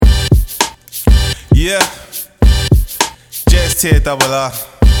Yeah, JST double R.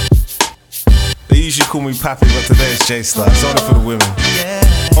 They usually call me Pappy, but today it's J-Star. It's only for the women,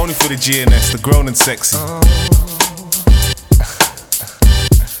 only for the GNS, the grown and sexy.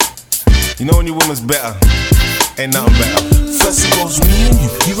 You know when your woman's better, ain't nothing better. First it goes me and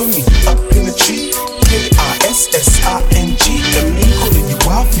you and me, up in the tree. K-I-S-S-I-N-G, and me calling you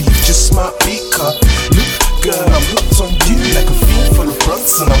wifey, you just might be cut. Look, girl, I'm hooked on you, like a fiend full of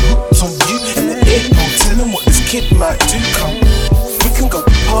blunts, and I'm hooked on you. And there ain't no telling what this kid might do. Come, we can go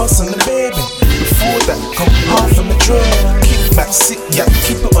past on the baby. Before that, come half on the drum. Kick back, sit, yeah,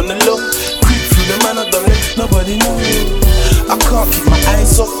 keep it on the low. Creep through the man, I don't let nobody know. I can't keep my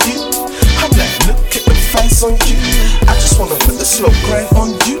eyes off you. I'm like, look at the face on you. I just wanna put the slow grind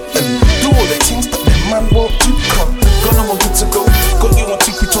on you and do all the things that that man won't do. Come, girl, I'm good to go. Got you on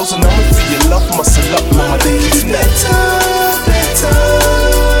tippy toes and I'm in for your love. Muscle up, mama, they it's better, better.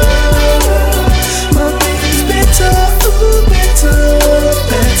 My baby's better, ooh, better,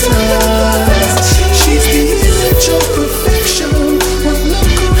 better. She's the image of perfection. One look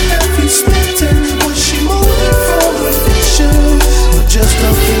of heavy sweating. Was she molded from a vision? Or just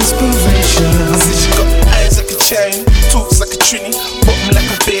of inspiration? I see she got eyes like a chain, talks like a trini, bottom like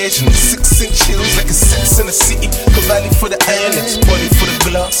a beige, and 6-inch heels like a sex in the city. Cavalli for the iron, body for the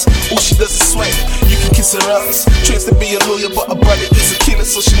glass. All she does is swipe, you can kiss her ass. Trains to be a lawyer, but her brother is a killer,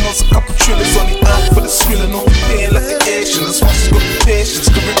 so she knows a couple thrillers on the eye for the skrilla. No paying like an Asian, that's why she's got the patience.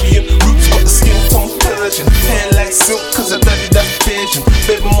 Caribbean roots, got the skin tone Persian. Hair like silk, cause her daddy that's Persian.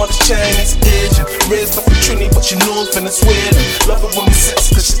 Baby mother's Chinese, Asian. Raised up in Trini, but she knows Venezuelan. Love her when we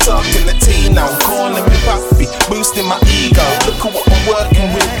sex, cause she talking Latina. I'm calling me papi, boosting my ego.